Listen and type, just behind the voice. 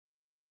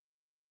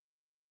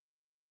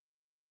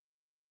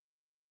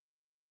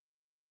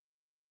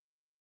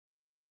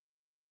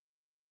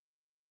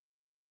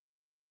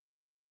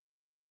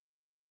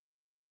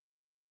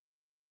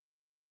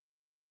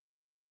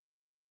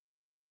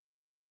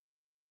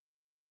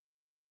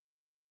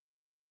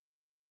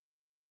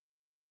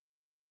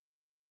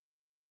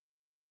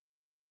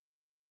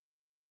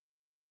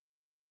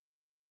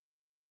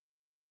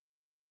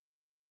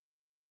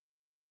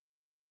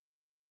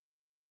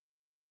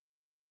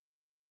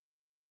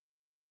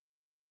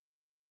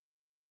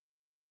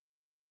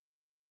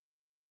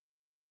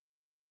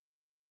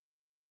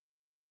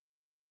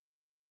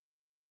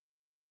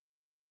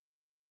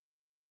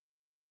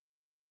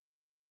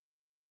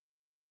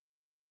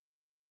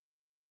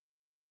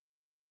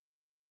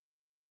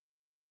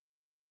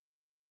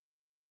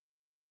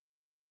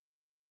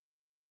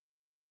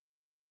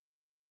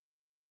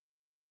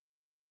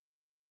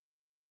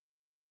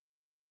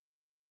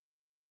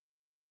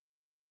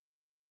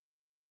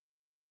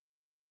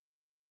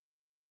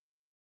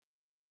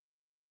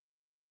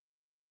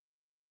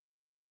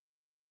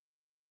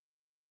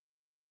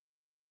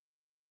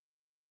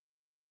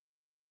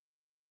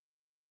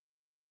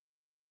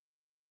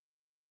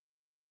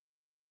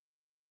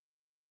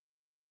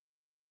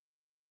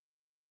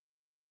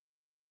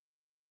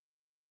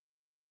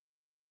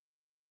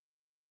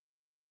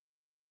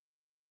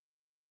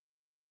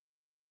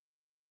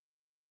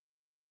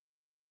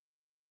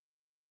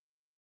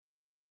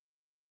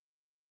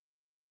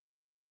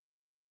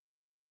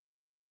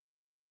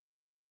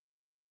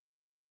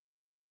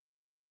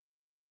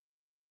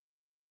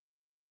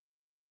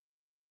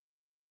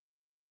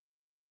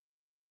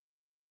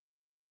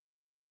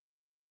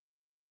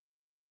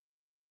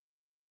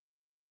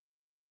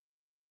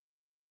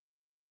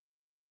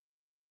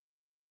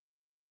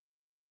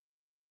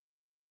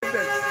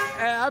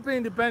Happy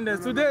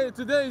Independence. Today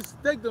is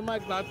take the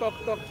mic now. Talk.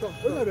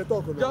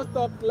 Just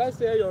talk. Let's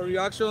hear your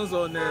reactions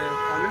on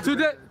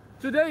today.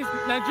 Today is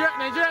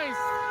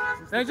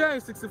Nigeria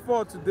is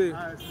 64 today.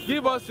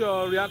 Give us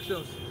your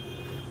reactions.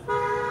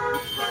 I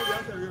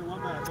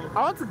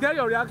want to get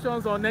your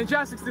reactions on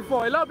Nigeria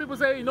 64. A lot of people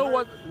say, you know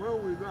what?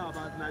 When we know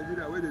about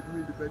Nigeria, where they do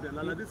independence,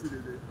 like this is the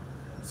day.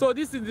 So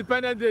this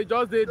Independence Day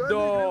just did the.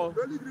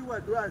 Only green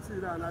white do I see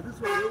now. Now this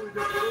one,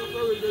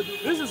 where we do.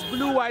 This is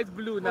blue, white,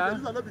 blue now. Okay, this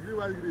is not the green,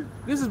 white, green.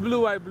 This is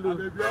blue, white, blue.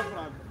 And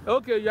Biafran.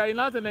 Okay, you are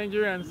not a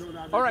Nigerians.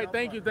 No, all right,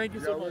 thank you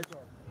so much.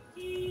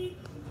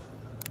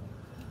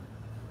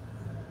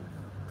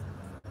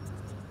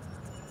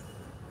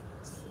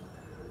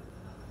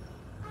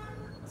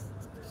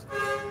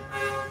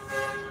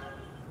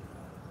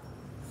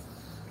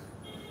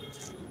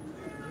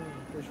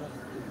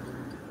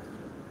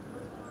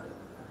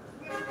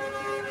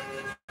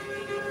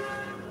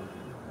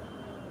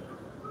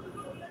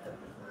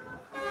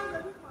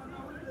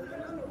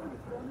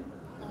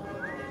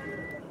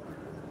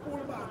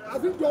 I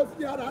think just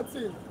hear that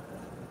thing.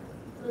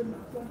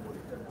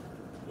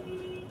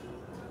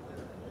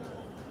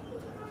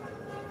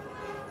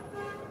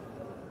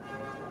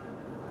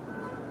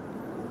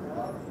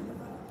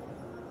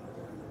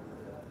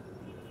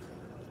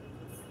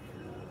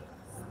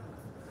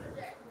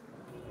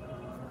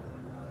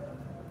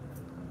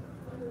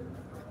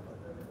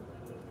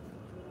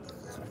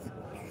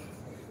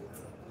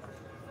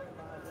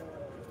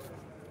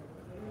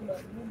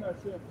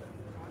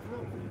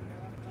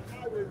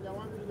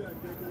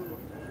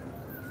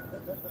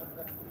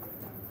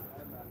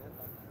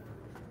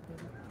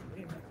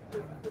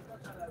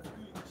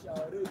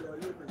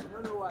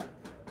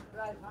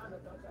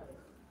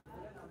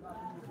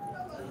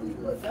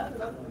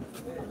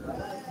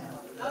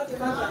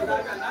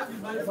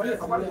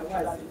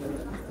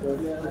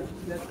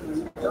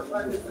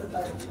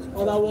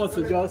 Other words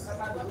to just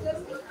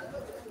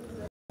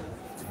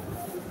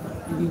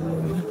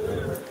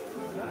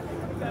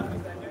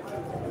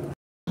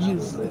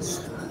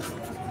useless.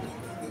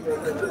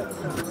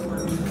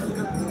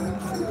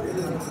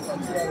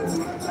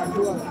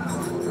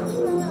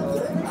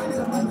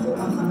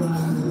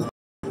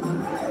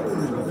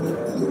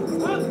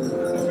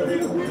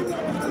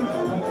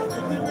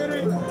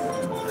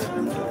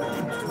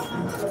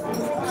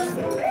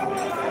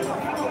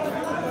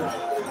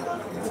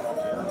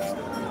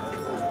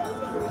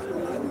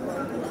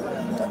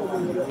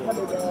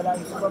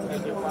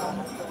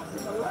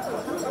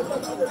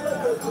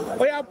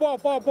 Oh yeah, Paul.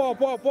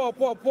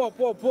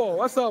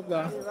 What's up,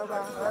 man?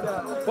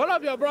 What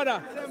up, your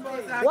brother?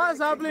 What's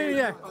happening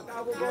here?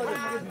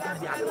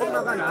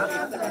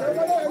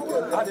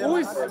 Who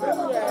is?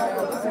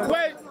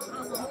 Wait.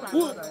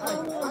 Who?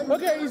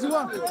 Okay, is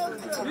one.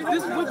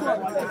 This which one?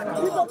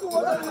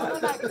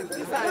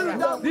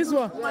 This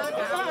one.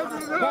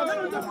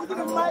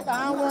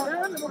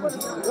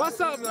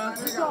 What's up, man?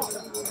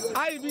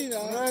 How you been,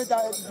 man?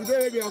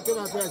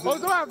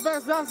 October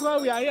 1st, that's why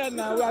we are here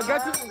now. We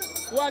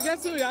are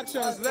getting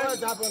reactions.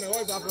 What's happening?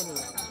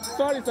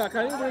 Sorry, sir.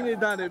 Can you bring it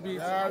down a bit?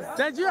 Yes.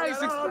 Nigeria is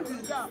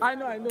 60. I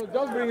know.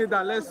 Just bring it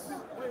down. Let's.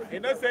 You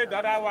know, say the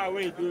other one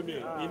way you do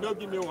me. You know,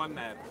 give me 1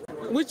 night.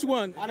 Which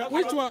one?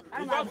 Which one?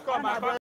 You just come